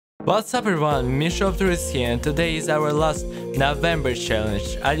What's up everyone, Mishopter is here and today is our last November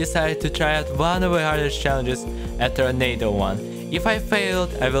challenge. I decided to try out one of the hardest challenges, a tornado one. If I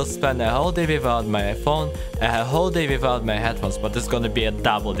failed, I will spend a whole day without my phone and a whole day without my headphones, but it's gonna be a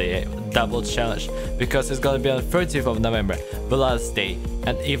double challenge because it's gonna be on 30th of November, the last day.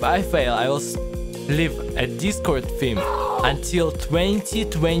 And if I fail, I will leave a Discord theme until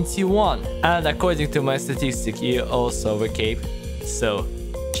 2021. And according to my statistic, you also escape. So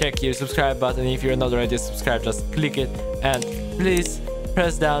check your subscribe button. If you're not already subscribed, just click it and please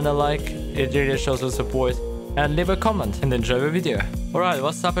press down a like. It really shows the support, and leave a comment and enjoy the video. Alright,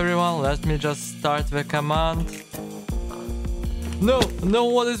 what's up everyone? Let me just start the command. No,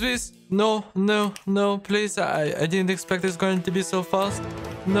 what is this? No, please. I didn't expect it's going to be so fast.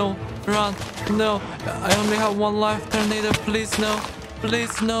 No, run. No, I only have one life. Tornado, please no.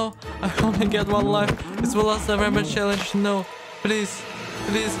 Please no. I only get one life. It's the last November challenge. No, please,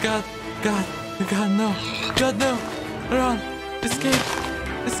 God, no. God, no. Run. Escape.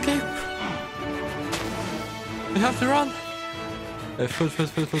 We have to run.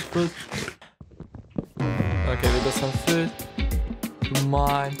 Food. Okay, we got some food.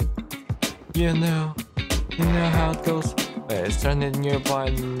 Mine. You know how it goes. Wait, is tornado nearby?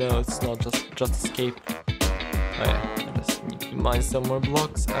 No, it's not. Just escape. Oh yeah, I just need to mine some more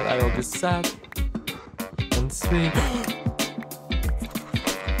blocks, and I will be sad and sleep.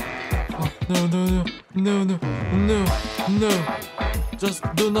 Oh, no! Just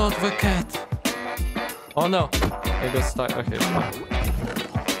do not the cat. Oh no! I got stuck. Okay, fine.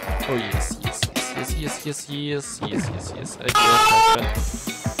 Oh yes. I guess.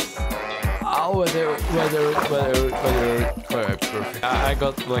 Oh, weather. Perfect. I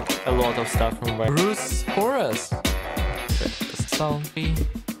got like a lot of stuff from my Bruce Forest. Zombie.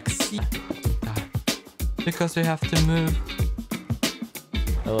 Because we have to move.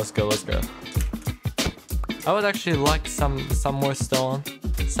 Oh, let's go. I would actually like some more stone.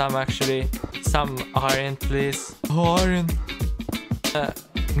 Some iron, please. Oh, iron.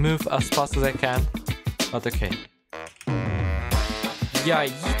 Move as fast as I can. But okay.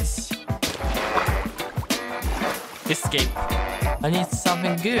 Yikes. Escape. I need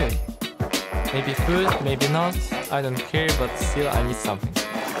something good. Maybe food, maybe not. I don't care, but still I need something.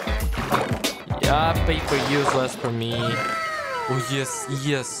 Yeah, paper useless for me. Oh yes.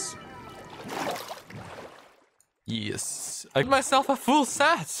 I got myself a full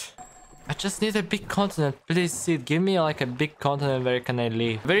set. I just need a big continent. Please, Sid, give me like a big continent where can I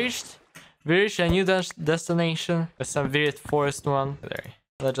live. We reached a new destination. There's some weird forest one. There.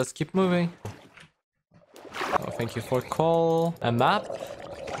 Let's just keep moving. Oh, thank you for call. A map.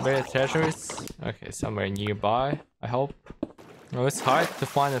 Where the treasure is. Okay, somewhere nearby, I hope. Oh, it's hard to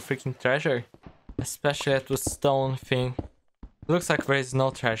find a freaking treasure. Especially at the stone thing. Looks like there is no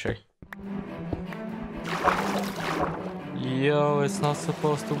treasure. Yo, it's not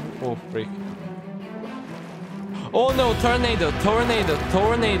supposed to... Oh, freak. Oh no, tornado.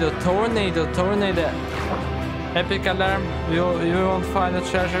 Epic alarm. You won't find a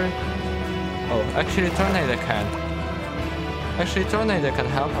treasure. Oh, actually tornado can. Tornado can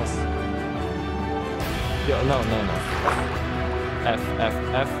help us. Yo, no. F.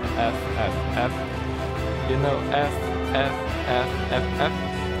 You know, F.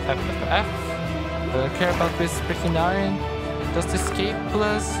 I don't care about this freaking iron. Just escape,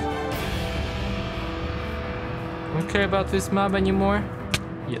 please. I don't care about this map anymore.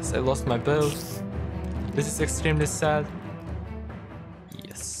 Yes, I lost my bow. This is extremely sad.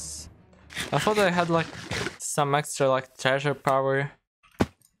 Yes. I thought I had like some extra like treasure power,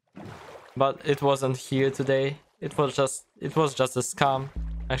 but it wasn't here today. It was just a scam.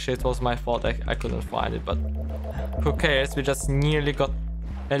 Actually, it was my fault. I couldn't find it, but who cares? We just nearly got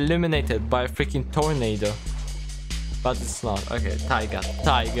eliminated by a freaking tornado. But it's not. Okay, Taiga.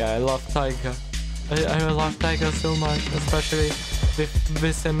 I love Taiga. I love Taiga so much, especially with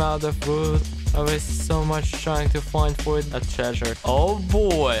this amount of wood. I was so much trying to find for it a treasure. Oh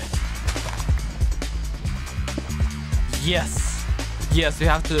boy. Yes, we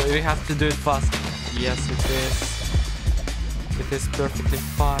have to do it fast. Yes, it is. It is perfectly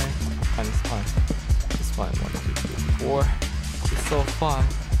fine. And it's fine. 1, 2, 3, 4. It's so fine.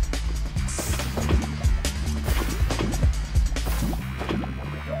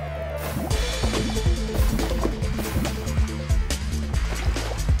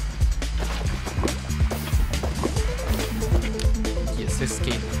 Yes,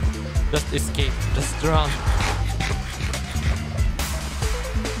 escape. Just escape. Just run.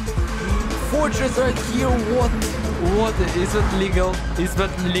 Fortress right here. What is it legal?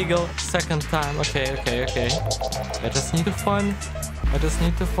 Second time. Okay. I just need to find I just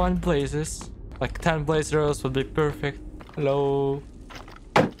need to find blazes. Like 10 blaze arrows would be perfect. Hello.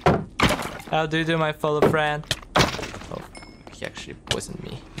 How do you do, my fellow friend? Oh, he actually poisoned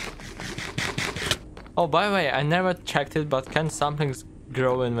me. Oh, by the way, I never checked it, but can something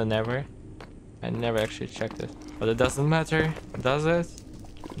grow in whenever? I never actually checked it. But it doesn't matter, does it?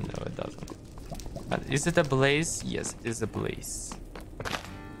 No, it doesn't. Is it a blaze? Yes, it is a blaze.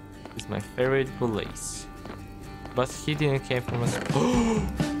 It's my favorite blaze. But he didn't came from us.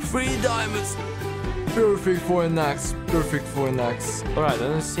 3 diamonds! Perfect for an axe. Perfect for an axe. Alright, I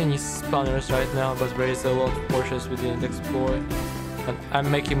don't see any spawners right now, but there is a lot of portions we didn't explore. And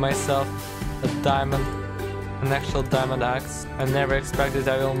I'm making myself a diamond, an actual diamond axe. I never expected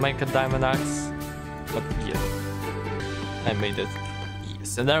I will make a diamond axe, but yeah, I made it.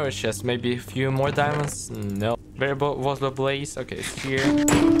 Yes, and there was just maybe a few more diamonds. No, where was the blaze? Okay, it's here.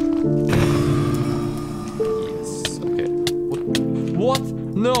 Yes, okay. What?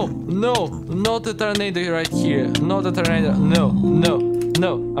 No, no, not the tornado right here. Not the tornado. No, no,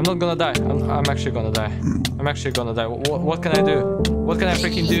 no. I'm not gonna die. I'm actually gonna die. I'm actually gonna die. What can I do? What can I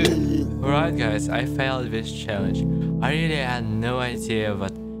freaking do? Alright guys, I failed this challenge. I really had no idea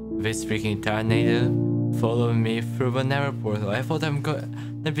what this freaking tornado followed me through the Nether portal. I thought I'm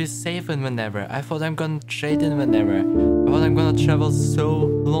gonna be safe in the Nether. I thought I'm gonna trade in the Nether. I thought I'm gonna travel so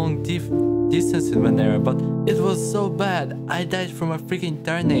long distance in the Nether, but it was so bad. I died from a freaking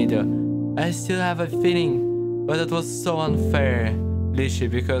tornado. I still have a feeling, but it was so unfair, literally,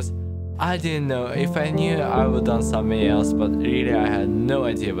 because I didn't know. If I knew, I would have done something else, but really I had no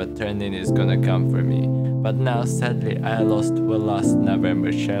idea what tornado is gonna come for me. But now sadly I lost the last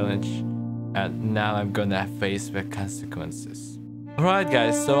November challenge, and now I'm gonna face the consequences. Alright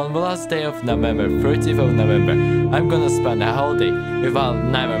guys, so on the last day of November, 30th of November, I'm gonna spend a whole day without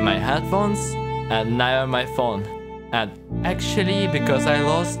neither my headphones and neither my phone. And actually, because I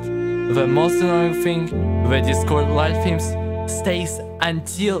lost, the most annoying thing, the Discord live streams stays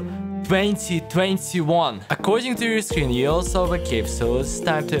until 2021. According to your screen, you also have a cape, so it's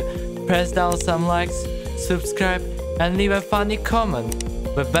time to press down some likes, subscribe, and leave a funny comment.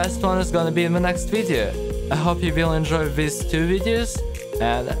 The best one is gonna be in the next video. I hope you will enjoy these 2 videos,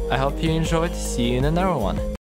 and I hope you enjoyed. See you in another one.